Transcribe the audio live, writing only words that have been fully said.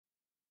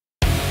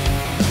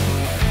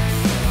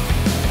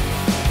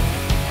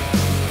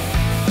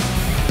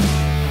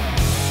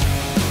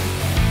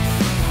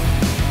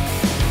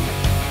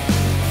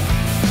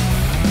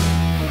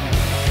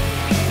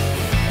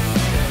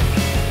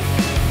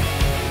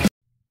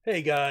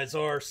Hey guys,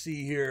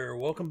 RC here.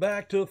 Welcome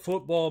back to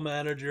Football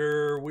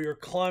Manager. We are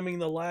climbing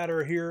the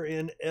ladder here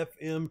in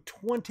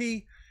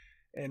FM20,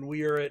 and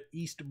we are at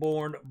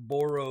Eastborne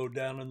Borough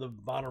down in the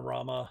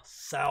Vanarama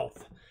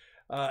South.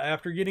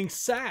 After getting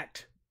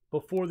sacked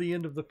before the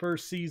end of the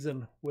first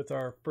season with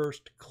our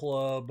first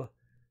club,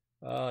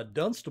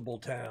 Dunstable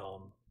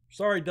Town.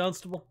 Sorry,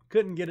 Dunstable,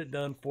 couldn't get it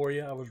done for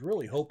you. I was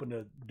really hoping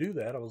to do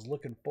that. I was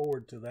looking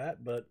forward to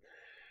that, but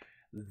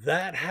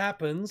that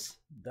happens.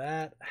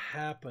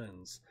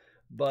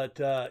 But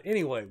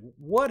anyway,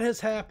 what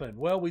has happened?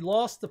 Well, we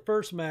lost the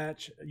first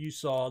match you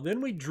saw. Then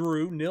we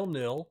drew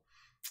 0-0.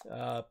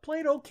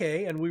 Played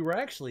okay, and we were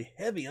actually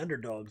heavy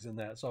underdogs in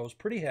that, so I was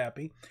pretty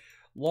happy.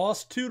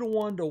 Lost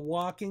 2-1 to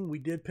Woking. We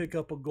did pick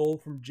up a goal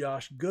from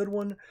Josh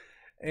Goodwin.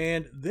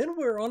 And then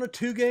we're on a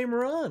two-game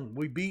run.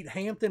 We beat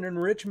Hampton and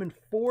Richmond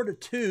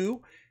 4-2.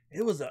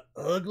 It was an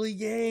ugly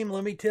game,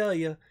 let me tell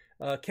you.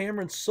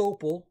 Cameron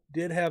Sopel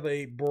did have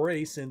a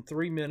brace in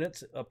 3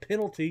 minutes, a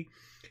penalty.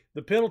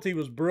 The penalty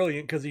was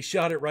brilliant because he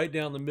shot it right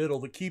down the middle.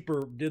 The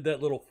keeper did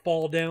that little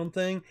fall down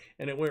thing,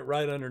 and it went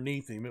right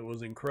underneath him. It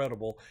was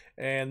incredible.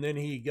 And then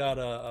he got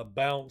a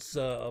bounce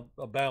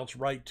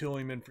right to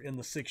him in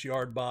the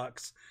 6-yard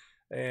box,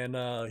 and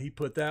he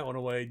put that one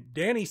away.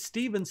 Danny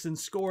Stevenson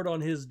scored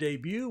on his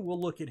debut.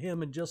 We'll look at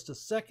him in just a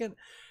second.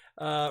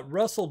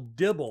 Russell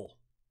Dibble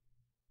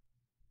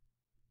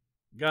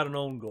got an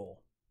own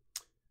goal.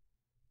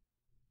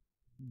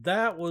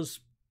 That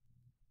was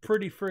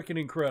pretty freaking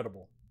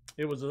incredible.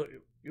 It was a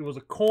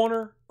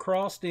corner,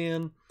 crossed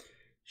in,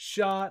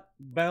 shot,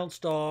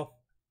 bounced off.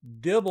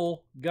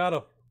 Dibble got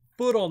a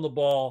foot on the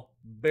ball,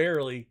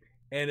 barely,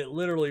 and it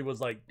literally was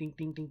like ding,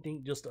 ding, ding,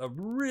 ding, just a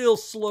real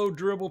slow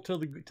dribble to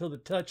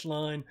the touch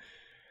line.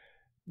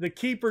 The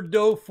keeper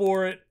dove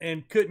for it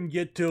and couldn't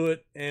get to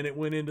it, and it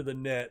went into the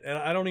net.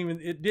 And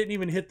it didn't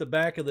even hit the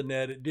back of the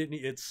net.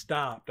 It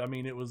stopped. I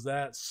mean, it was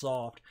that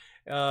soft.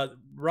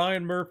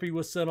 Ryan Murphy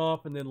was sent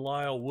off, and then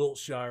Lyle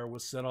Wiltshire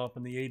was sent off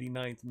in the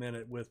 89th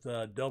minute with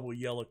double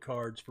yellow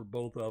cards for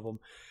both of them.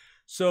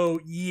 So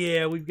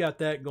yeah, we've got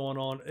that going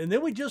on. And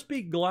then we just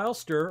beat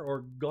Gloucester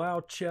or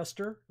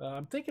Gloucester.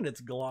 I'm thinking it's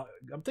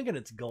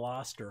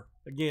Gloucester.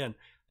 Again,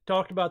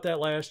 talked about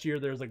that last year.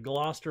 There's a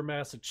Gloucester,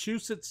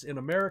 Massachusetts in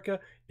America.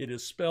 It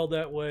is spelled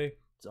that way.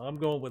 So I'm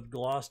going with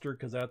Gloucester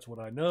because that's what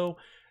I know.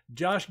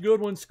 Josh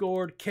Goodwin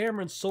scored.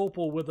 Cameron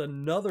Sopel with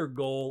another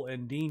goal.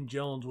 And Dean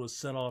Jones was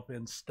sent off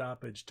in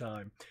stoppage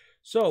time.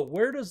 So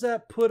where does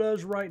that put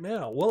us right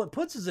now? Well, it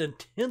puts us in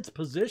 10th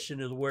position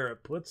is where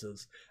it puts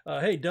us.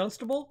 Hey,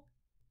 Dunstable?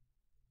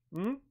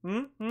 You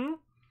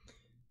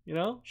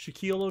know,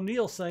 Shaquille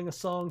O'Neal sang a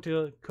song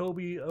to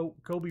Kobe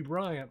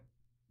Bryant.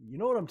 You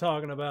know what I'm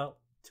talking about.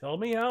 Tell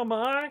me how am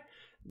I?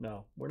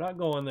 No, we're not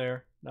going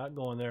there. Not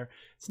going there.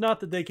 It's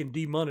not that they can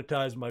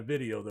demonetize my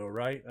video though,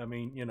 right? I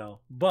mean, you know,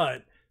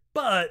 but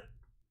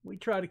we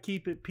try to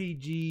keep it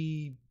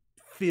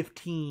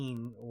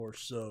PG-15 or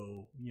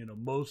so, you know,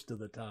 most of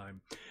the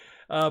time.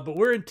 But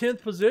we're in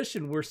 10th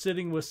position. We're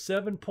sitting with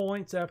 7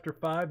 points after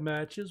 5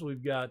 matches.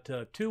 We've got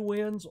 2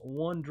 wins,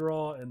 1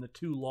 draw, and the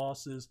 2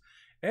 losses.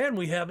 And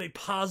we have a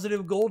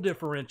positive goal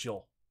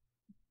differential.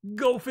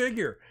 Go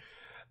figure.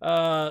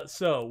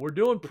 So we're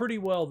doing pretty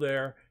well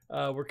there.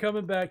 We're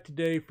coming back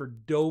today for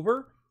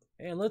Dover,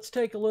 and let's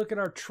take a look at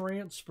our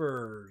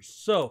transfers.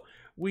 So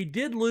we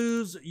did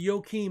lose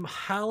Joachim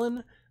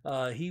Hallen.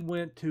 He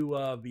went to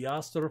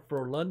Viastra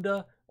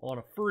Frölunda on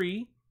a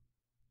free.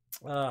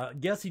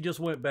 Guess he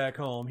just went back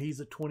home. He's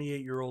a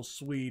 28-year-old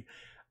Swede.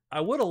 I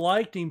would have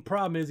liked him.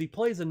 Problem is he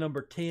plays a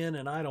number 10,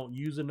 and I don't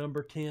use a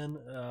number 10.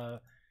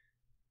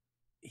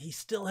 He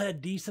still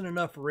had decent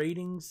enough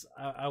ratings.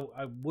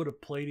 I would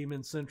have played him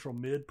in central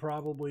mid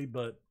probably,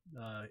 but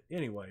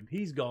anyway,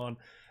 he's gone.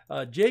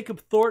 Jacob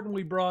Thornton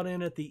we brought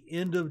in at the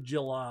end of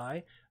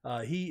July.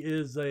 He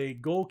is a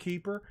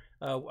goalkeeper.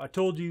 I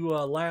told you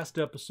last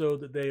episode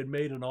that they had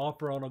made an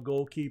offer on a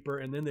goalkeeper,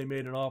 and then they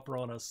made an offer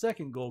on a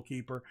second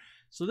goalkeeper.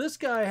 So this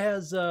guy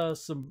has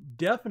some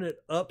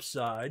definite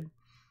upside.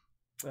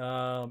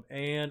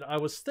 And I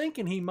was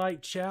thinking he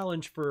might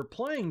challenge for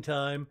playing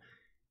time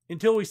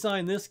until we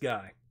signed this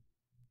guy.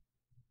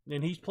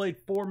 And he's played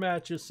 4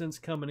 matches since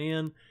coming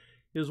in.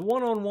 His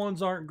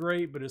one-on-ones aren't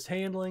great, but his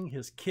handling,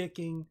 his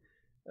kicking,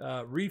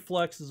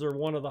 reflexes are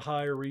one of the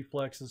higher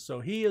reflexes. So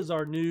he is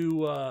our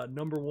new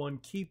number 1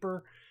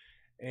 keeper.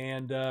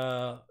 And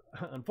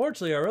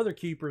unfortunately, our other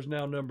keeper is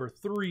now number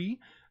 3,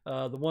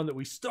 the one that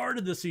we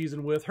started the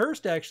season with.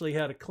 Hurst actually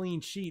had a clean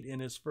sheet in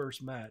his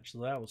first match, so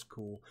that was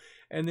cool.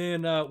 And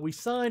then we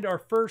signed our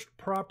first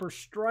proper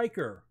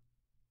striker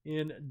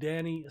in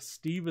Danny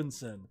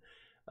Stevenson.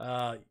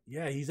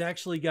 Yeah, he's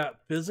actually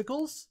got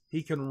physicals.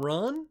 He can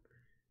run.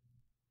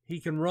 He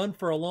can run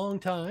for a long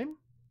time.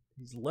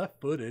 He's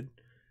left-footed.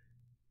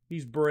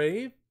 He's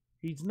brave.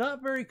 He's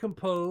not very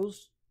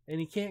composed, and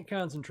he can't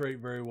concentrate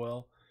very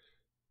well.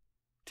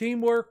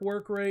 Teamwork,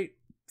 work rate,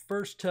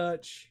 first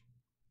touch.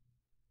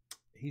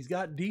 He's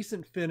got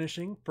decent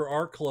finishing for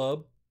our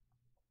club,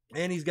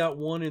 and he's got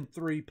 1 in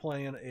 3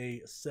 playing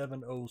a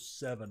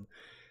 707.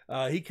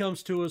 He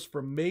comes to us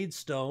from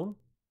Maidstone.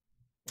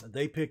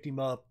 They picked him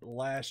up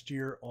last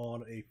year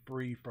on a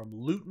free from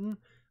Luton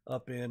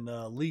up in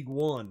League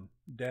One,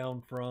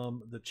 down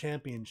from the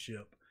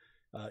championship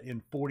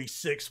in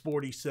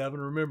 46-47.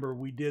 Remember,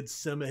 we did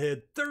sim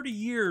ahead 30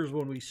 years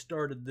when we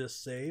started this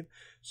save.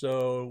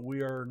 So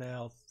we are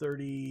now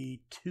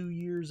 32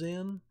 years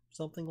in,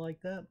 something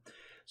like that.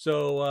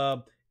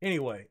 So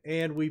anyway,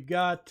 and we've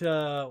got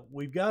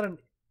an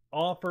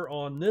offer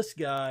on this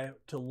guy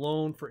to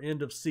loan for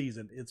end of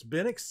season. It's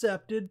been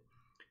accepted.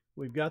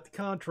 We've got the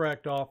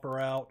contract offer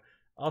out.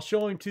 I'll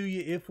show him to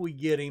you if we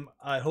get him.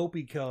 I hope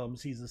he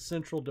comes. He's a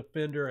central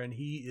defender, and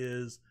he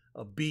is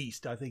a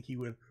beast. I think he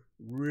would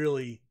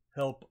really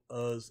help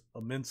us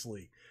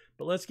immensely.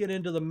 But let's get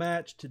into the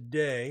match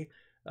today.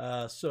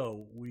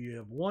 So we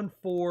have won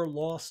 4,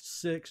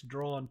 lost 6,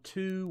 drawn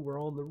 2.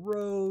 We're on the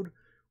road.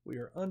 We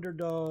are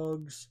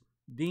underdogs.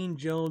 Dean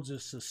Jones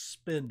is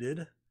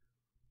suspended.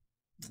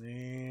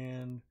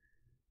 And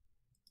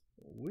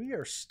we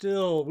are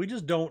still, we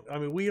just don't, I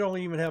mean, we don't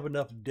even have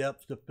enough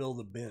depth to fill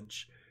the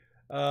bench.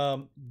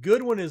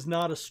 Goodwin is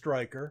not a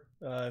striker.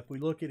 If we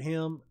look at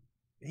him,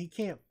 he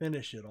can't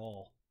finish at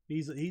all.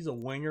 He's a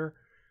winger.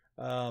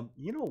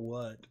 You know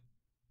what?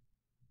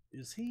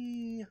 Is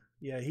he?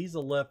 Yeah, he's a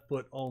left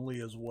foot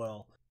only as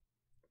well.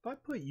 If I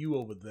put you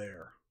over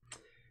there,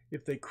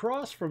 if they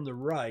cross from the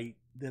right,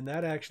 then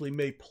that actually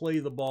may play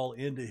the ball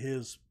into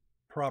his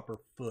proper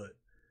foot.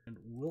 And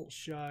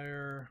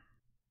Wiltshire,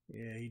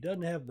 yeah, he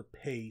doesn't have the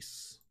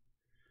pace.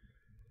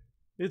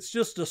 It's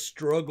just a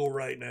struggle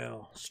right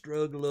now.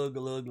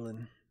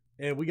 Struggling.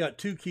 And we got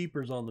 2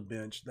 keepers on the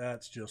bench.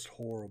 That's just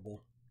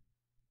horrible.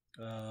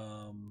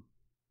 I'm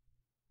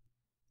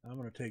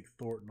going to take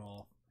Thornton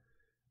off.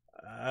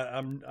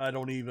 I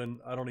don't even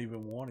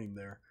want him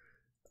there.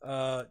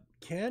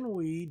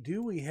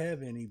 Do we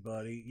have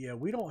anybody? Yeah,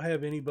 we don't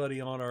have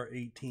anybody on our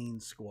 18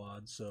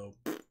 squad, so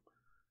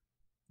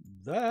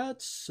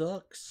that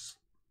sucks.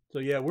 So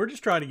yeah, we're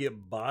just trying to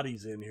get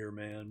bodies in here,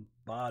 man.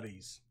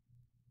 Bodies.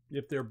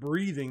 If they're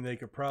breathing, they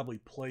could probably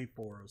play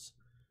for us.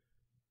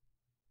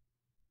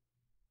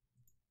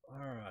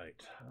 All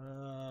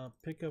right.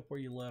 Pick up where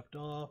you left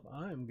off.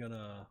 I'm going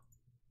to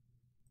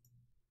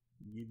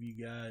give you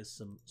guys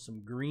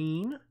some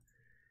green.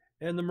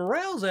 And the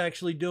morale's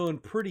actually doing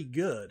pretty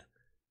good.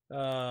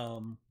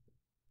 You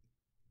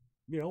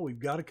know, we've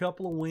got a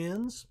couple of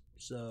wins,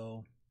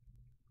 so...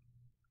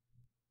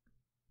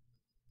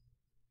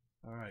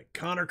 All right,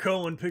 Connor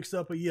Cohen picks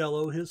up a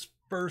yellow, his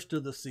first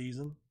of the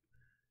season.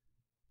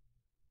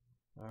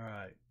 All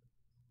right.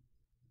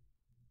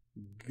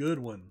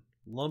 Goodwin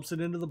lumps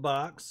it into the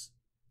box.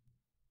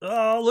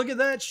 Oh, look at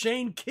that.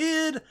 Shane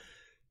Kidd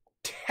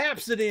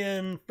taps it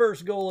in.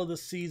 First goal of the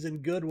season.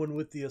 Goodwin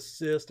with the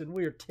assist. And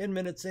we are 10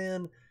 minutes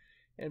in,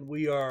 and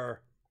we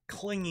are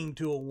clinging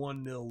to a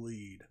 1-0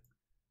 lead.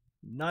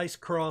 Nice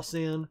cross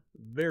in.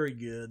 Very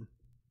good.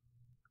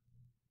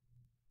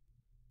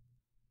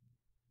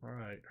 All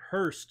right,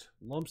 Hurst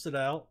lumps it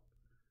out.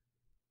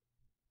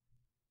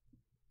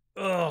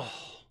 Oh,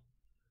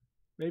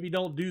 maybe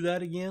don't do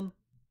that again.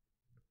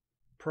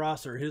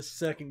 Prosser, his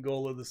second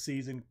goal of the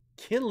season.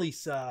 Keenly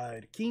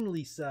side.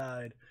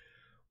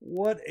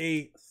 What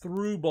a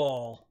through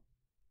ball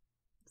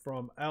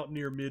from out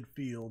near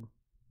midfield.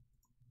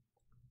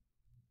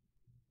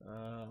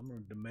 I'm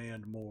going to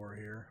demand more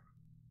here.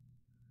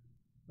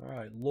 All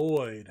right,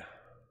 Lloyd.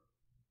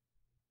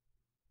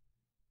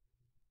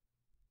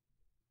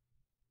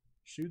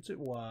 Shoots it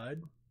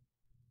wide.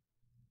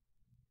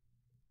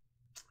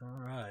 All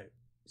right.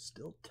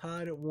 Still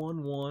tied at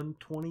 1-1,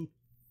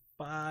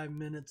 25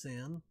 minutes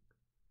in.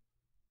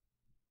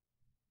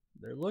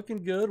 They're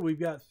looking good. We've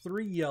got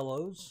 3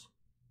 yellows.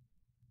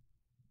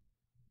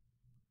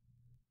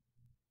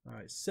 All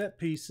right, set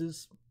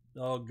pieces.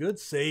 Oh, good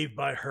save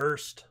by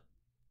Hurst.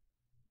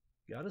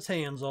 Got his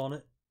hands on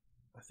it.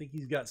 I think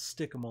he's got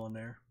Stickum on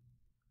there.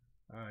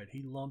 All right,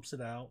 he lumps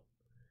it out.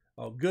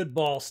 Oh, good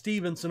ball.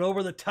 Stevenson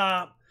over the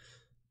top.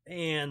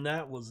 And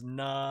that was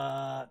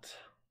not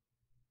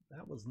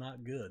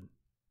good.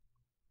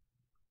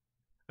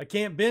 I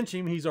can't bench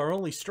him. He's our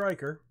only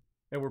striker,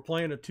 and we're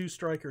playing a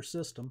 2-striker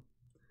system.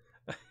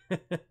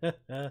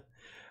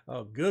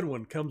 Oh,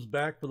 Goodwin comes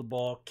back for the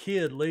ball.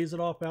 Kidd lays it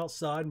off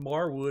outside.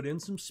 Marwood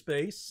in some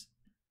space.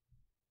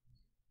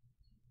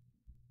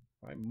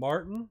 All right,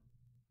 Martin.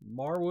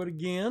 Marwood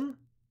again.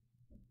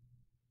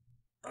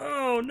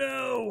 Oh,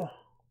 no.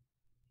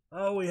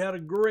 Oh, we had a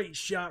great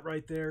shot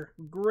right there.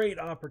 Great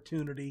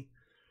opportunity.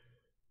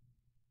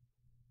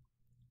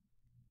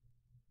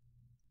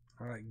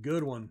 All right,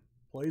 Goodwin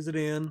plays it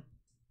in.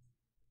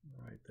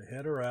 All right, the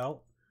header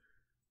out.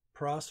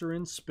 Prosser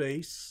in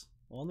space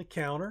on the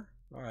counter.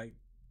 All right,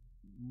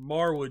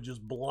 Marwood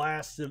just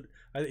blasted.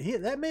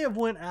 That may have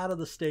went out of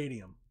the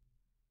stadium.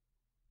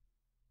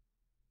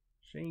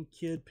 Shane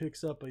Kidd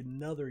picks up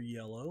another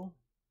yellow.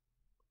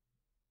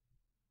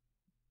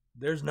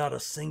 There's not a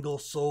single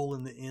soul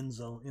in the end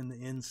zone, in the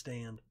end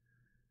stand.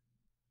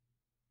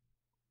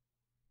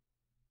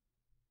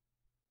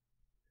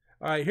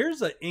 All right,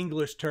 here's an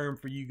English term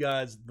for you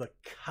guys, the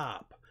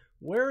cop.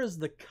 Where is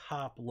the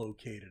cop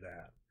located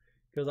at?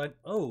 Because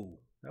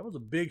that was a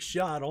big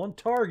shot on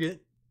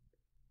target.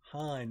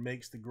 Hine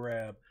makes the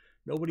grab.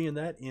 Nobody in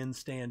that end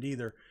stand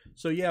either.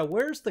 So, yeah,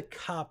 where's the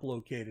cop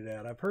located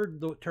at? I've heard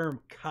the term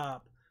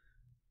cop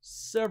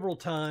several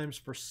times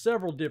for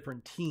several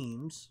different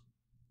teams.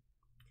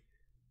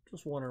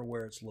 Just wondering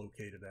where it's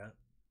located at.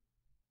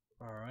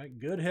 All right,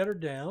 good header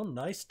down.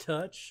 Nice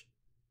touch.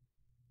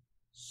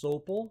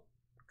 Sopel,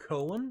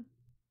 Cohen,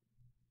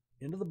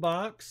 into the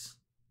box.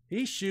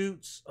 He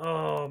shoots.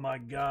 Oh, my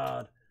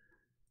God.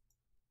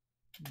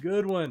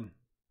 Good one.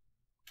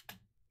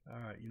 All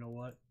right, you know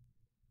what?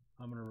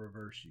 I'm going to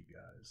reverse you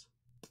guys.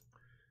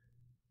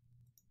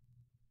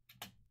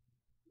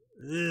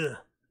 Ugh.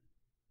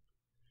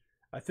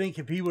 I think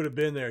if he would have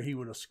been there, he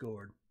would have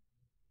scored.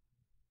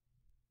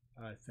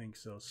 I think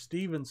so.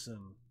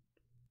 Stevenson.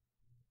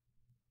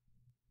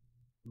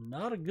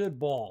 Not a good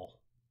ball.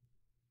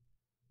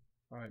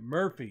 All right,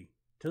 Murphy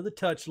to the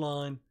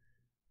touchline.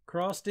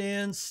 Crossed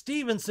in.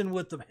 Stevenson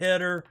with the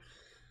header.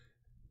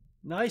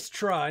 Nice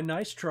try.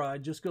 Nice try.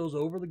 Just goes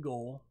over the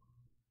goal.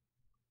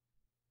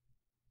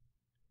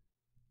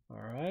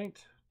 All right.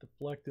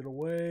 Deflected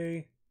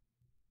away.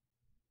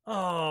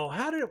 Oh,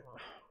 how did it...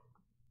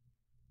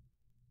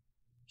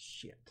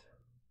 Shit.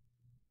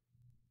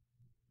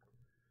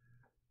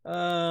 Okay,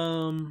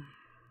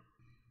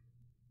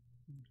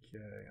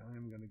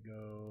 I'm going to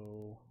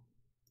go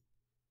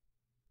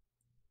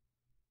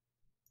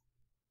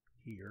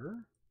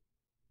here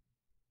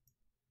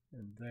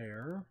and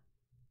there.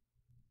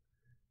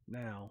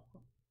 Now,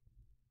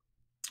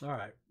 all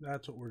right,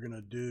 that's what we're going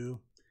to do.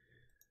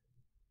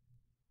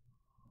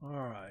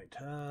 All right,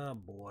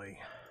 boy.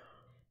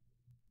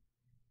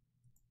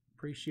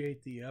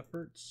 Appreciate the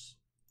efforts.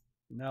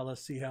 Now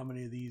let's see how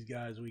many of these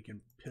guys we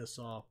can piss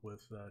off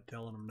with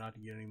telling them not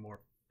to get any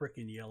more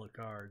frickin' yellow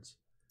cards.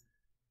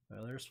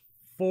 Well, there's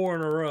 4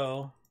 in a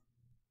row.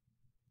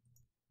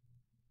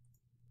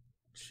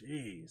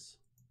 Jeez.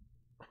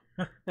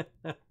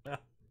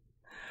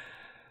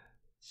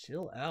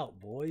 Chill out,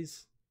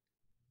 boys.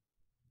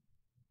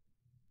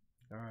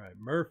 All right,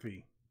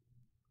 Murphy.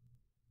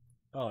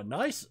 Oh,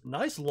 nice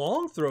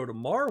long throw to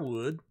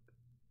Marwood.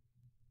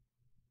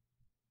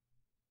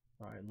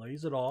 All right,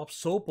 lays it off.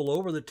 Sopel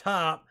over the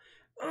top.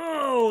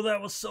 Oh,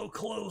 that was so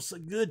close. A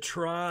good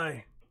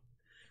try.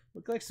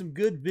 Looked like some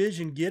good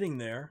vision getting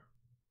there.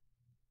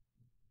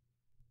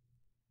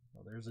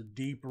 Well, there's a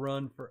deep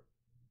run for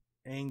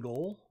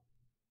Angle.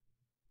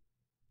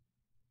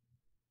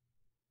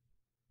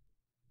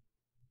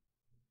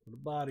 Put a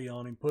body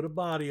on him. Put a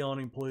body on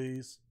him,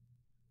 please.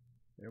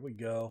 There we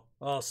go.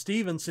 Oh,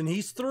 Stevenson,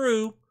 he's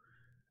through.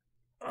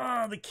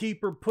 Ah, the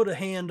keeper put a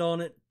hand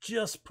on it.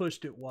 Just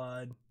pushed it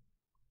wide.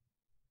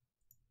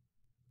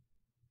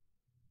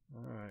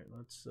 All right,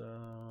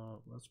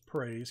 let's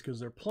praise because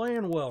they're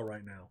playing well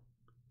right now.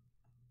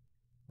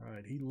 All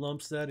right, he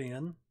lumps that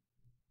in.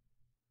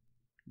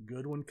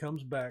 Goodwin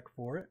comes back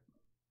for it.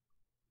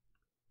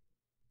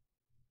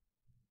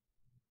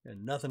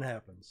 And nothing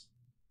happens.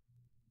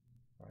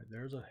 All right,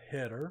 there's a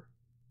header.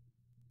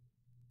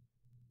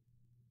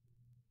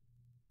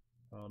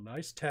 Oh,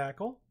 nice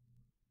tackle.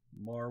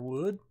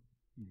 Marwood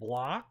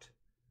blocked.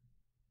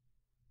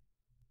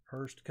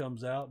 Hurst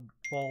comes out,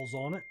 falls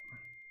on it.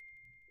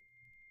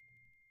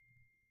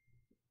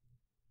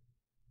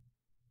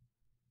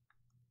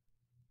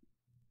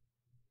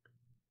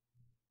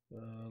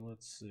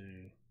 Let's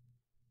see.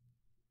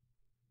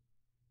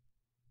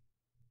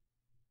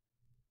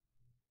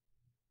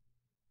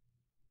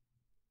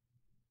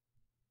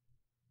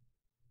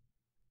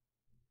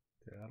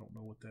 Okay, I don't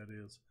know what that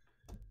is.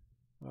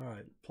 All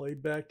right,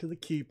 played back to the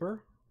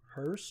keeper.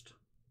 Hurst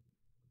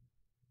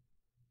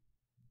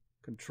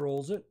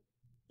controls it.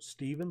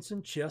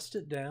 Stevenson chests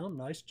it down.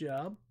 Nice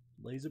job.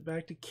 Lays it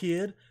back to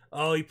Kidd.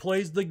 Oh, he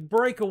plays the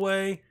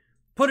breakaway.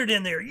 Put it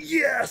in there.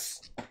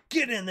 Yes!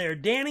 Get in there,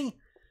 Danny.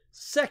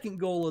 Second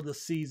goal of the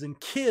season.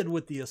 Kidd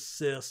with the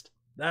assist.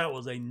 That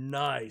was a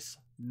nice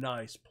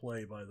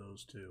play by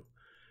those two.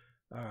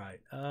 All right.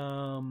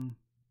 All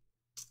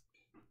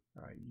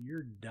right,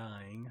 you're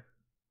dying.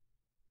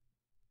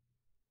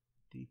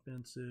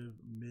 Defensive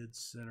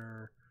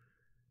mid-center.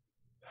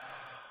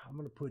 I'm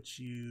going to put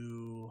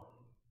you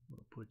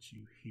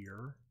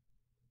here.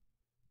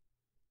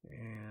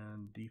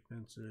 And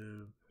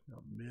defensive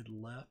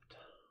mid-left.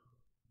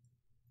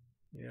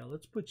 Yeah,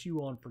 let's put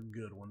you on for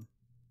Goodwin.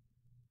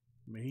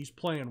 I mean, he's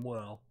playing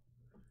well.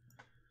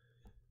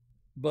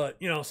 But,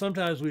 you know,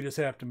 sometimes we just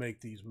have to make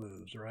these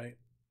moves, right?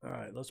 All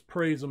right, let's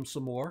praise him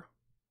some more.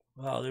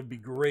 Wow, it'd be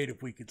great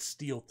if we could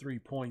steal 3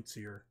 points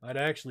here. I'd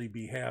actually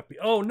be happy.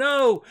 Oh,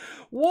 no!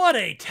 What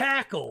a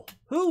tackle!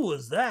 Who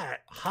was that?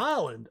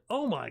 Holland.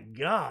 Oh, my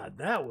God.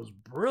 That was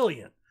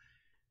brilliant.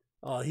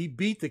 He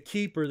beat the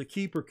keeper. The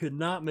keeper could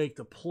not make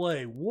the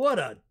play. What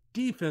a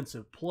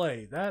defensive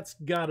play. That's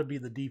got to be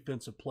the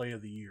defensive play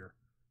of the year.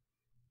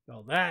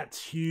 Oh,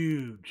 that's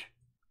huge.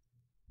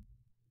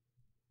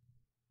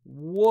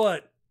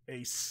 What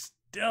a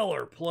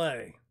stellar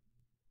play.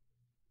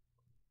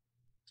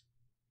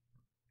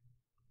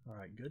 All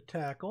right, good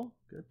tackle.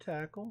 Good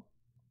tackle.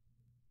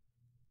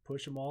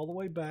 Push him all the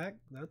way back.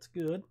 That's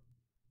good.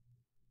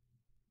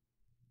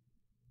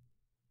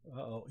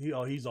 Uh-oh.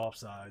 He's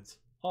offsides.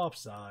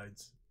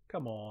 Offsides.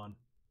 Come on.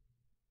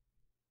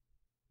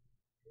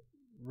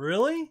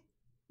 Really?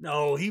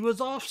 No, he was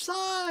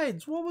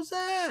offsides. What was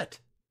that?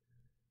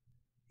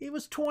 He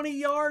was 20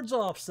 yards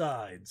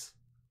offsides.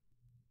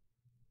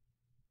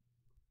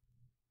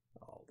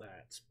 Oh,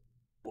 that's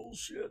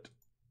bullshit.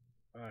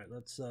 All right,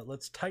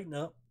 let's tighten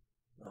up.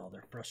 Oh,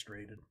 they're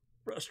frustrated.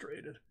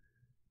 Frustrated.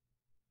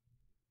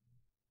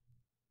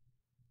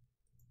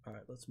 All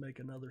right, let's make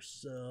another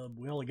sub.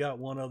 We only got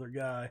one other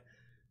guy.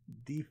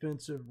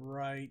 Defensive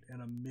right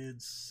and a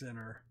mid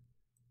center.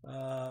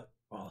 Oh,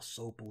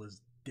 Sopel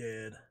is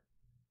dead.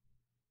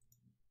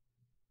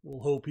 We'll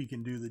hope he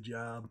can do the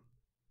job.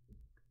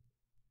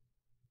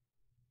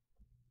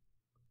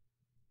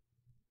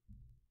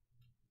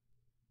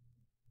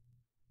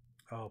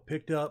 Oh,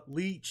 picked up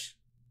Leach.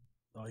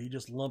 Oh, he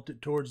just lumped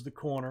it towards the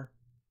corner.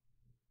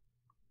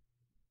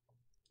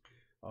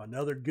 Oh,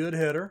 another good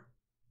header.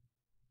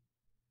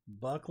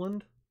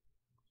 Buckland.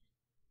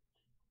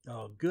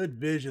 Oh, good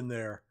vision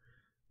there.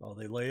 Oh,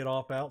 they lay it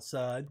off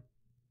outside.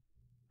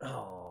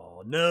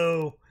 Oh,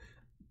 no.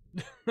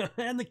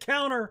 And the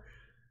counter.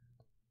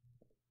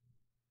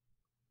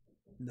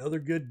 Another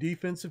good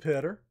defensive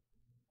header.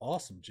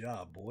 Awesome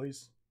job,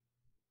 boys.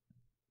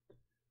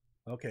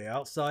 Okay,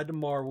 outside to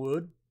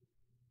Marwood.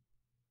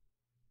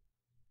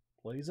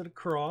 Plays it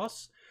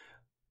across.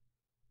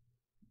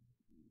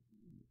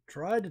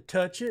 Tried to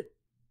touch it.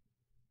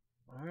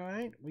 All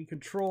right, we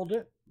controlled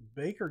it.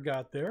 Baker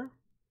got there.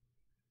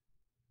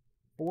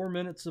 4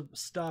 minutes of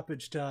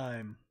stoppage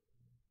time.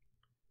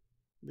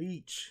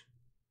 Leach.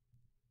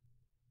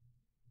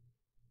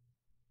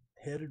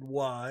 Headed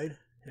wide.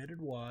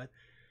 Headed wide.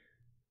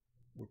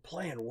 We're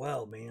playing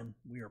well, man.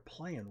 We are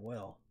playing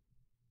well.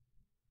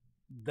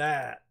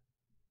 That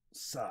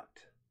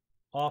sucked.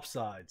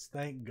 Offsides.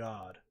 Thank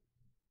God.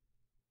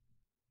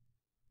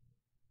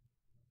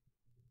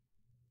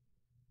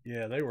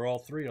 Yeah, they were all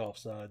three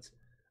offsides.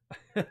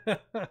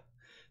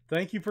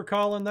 Thank you for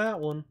calling that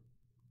one.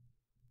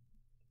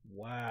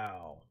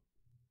 Wow.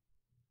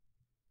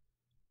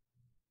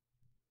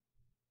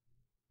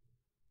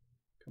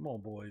 Come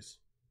on, boys.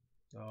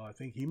 Oh, I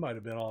think he might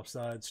have been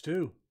offsides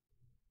too.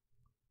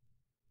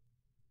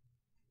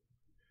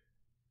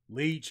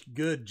 Leach,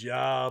 good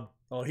job.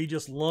 Oh, he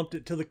just lumped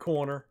it to the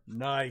corner.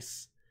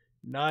 Nice.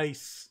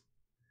 Nice.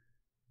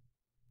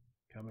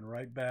 Coming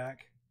right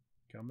back.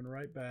 Coming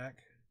right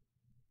back.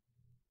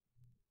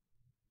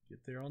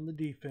 Get there on the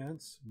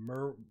defense.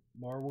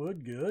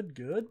 Marwood, good,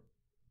 good.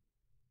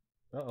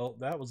 Uh-oh,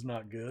 that was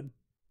not good.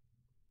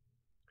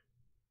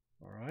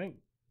 All right,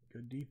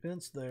 good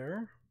defense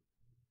there.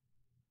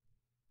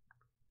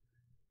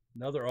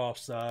 Another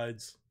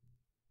offsides.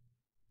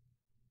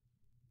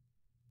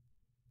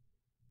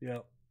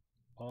 Yep,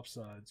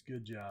 offsides.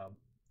 Good job.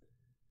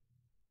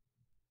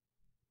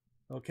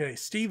 Okay,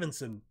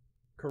 Stevenson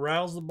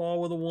corrals the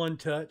ball with a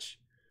one-touch.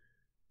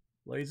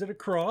 Lays it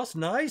across.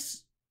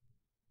 Nice.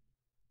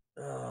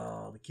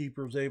 Oh, the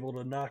keeper was able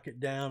to knock it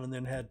down and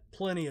then had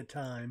plenty of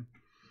time.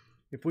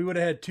 If we would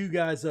have had two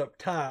guys up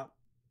top,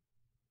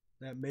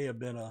 that may have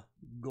been a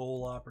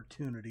goal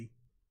opportunity.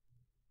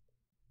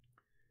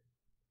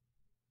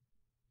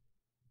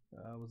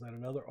 Was that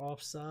another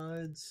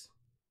offsides?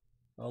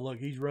 Oh, look,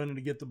 he's running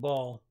to get the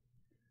ball.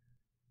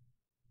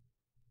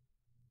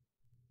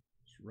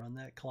 Just run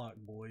that clock,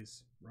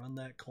 boys. Run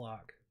that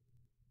clock.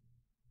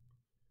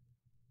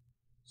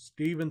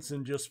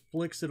 Stevenson just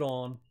flicks it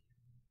on.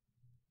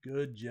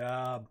 Good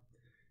job.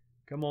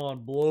 Come on,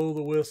 blow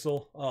the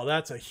whistle. Oh,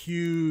 that's a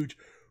huge,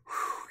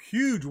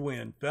 huge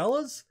win,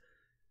 fellas.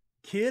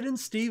 Kidd and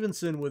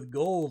Stevenson with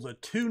goals. A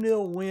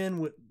 2-0 win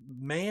with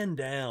man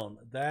down.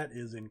 That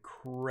is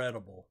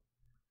incredible.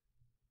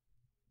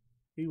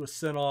 He was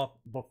sent off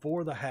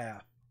before the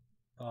half.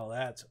 Oh,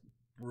 that's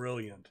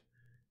brilliant.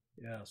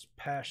 Yes,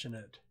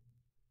 passionate.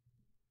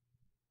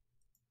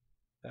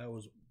 That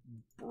was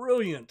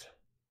brilliant.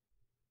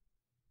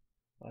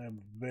 I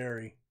am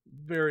very,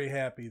 very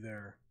happy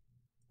there.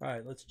 All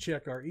right, let's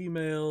check our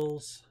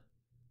emails.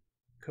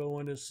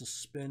 Cohen is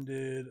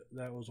suspended.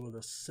 That was with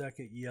a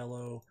second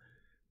yellow.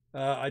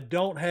 I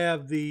don't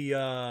have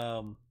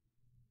the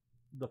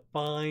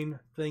fine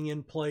thing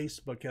in place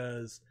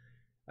because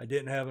I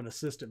didn't have an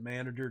assistant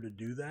manager to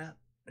do that,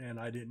 and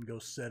I didn't go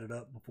set it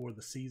up before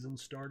the season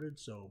started,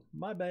 so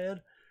my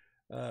bad.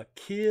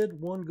 Kidd,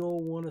 1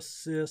 goal, 1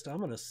 assist. I'm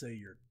going to say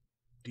your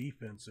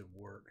defensive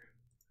work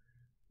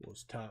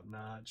was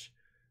top-notch.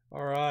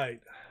 All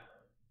right.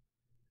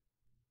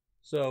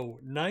 So,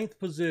 9th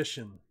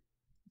position,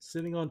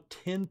 sitting on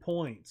 10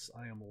 points.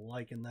 I am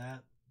liking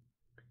that.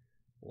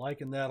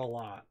 Liking that a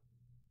lot.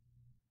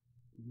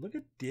 Look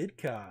at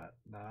Didcott.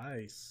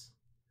 Nice.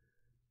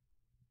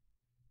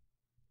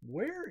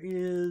 Where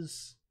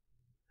is...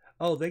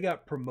 Oh, they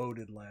got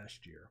promoted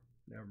last year.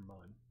 Never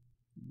mind.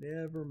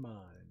 Never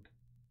mind.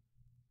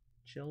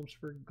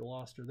 Chelmsford,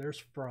 Gloucester. There's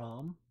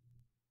From.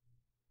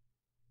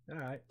 All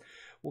right.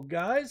 Well,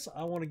 guys,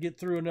 I want to get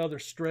through another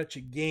stretch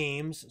of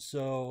games,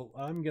 so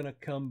I'm going to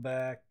come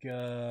back.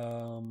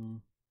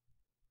 I'm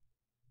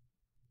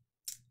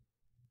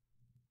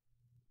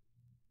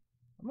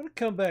going to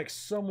come back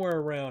somewhere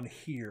around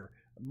here.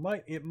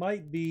 It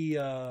might be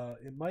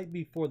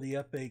for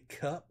the FA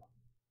Cup.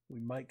 We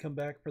might come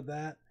back for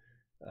that.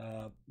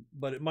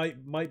 But it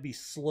might be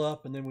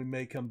Slough, and then we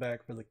may come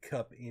back for the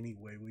Cup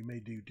anyway. We may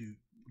do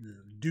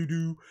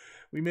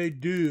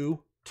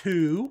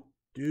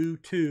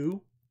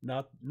two,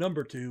 not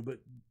number two, but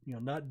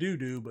not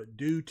but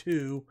do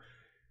two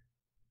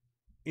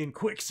in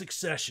quick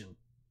succession.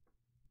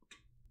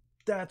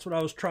 That's what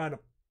I was trying to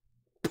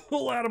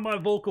pull out of my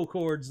vocal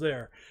cords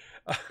there.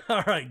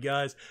 All right,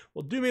 guys.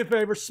 Well, do me a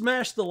favor,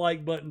 smash the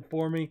like button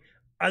for me.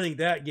 I think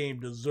that game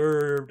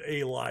deserved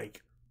a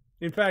like.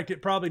 In fact,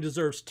 it probably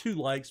deserves 2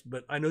 likes,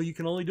 but I know you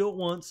can only do it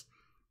once.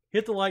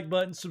 Hit the like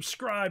button,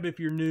 subscribe if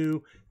you're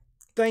new.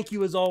 Thank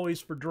you as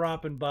always for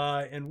dropping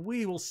by, and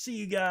we will see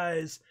you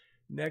guys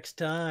next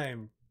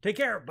time. Take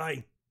care.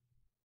 Bye.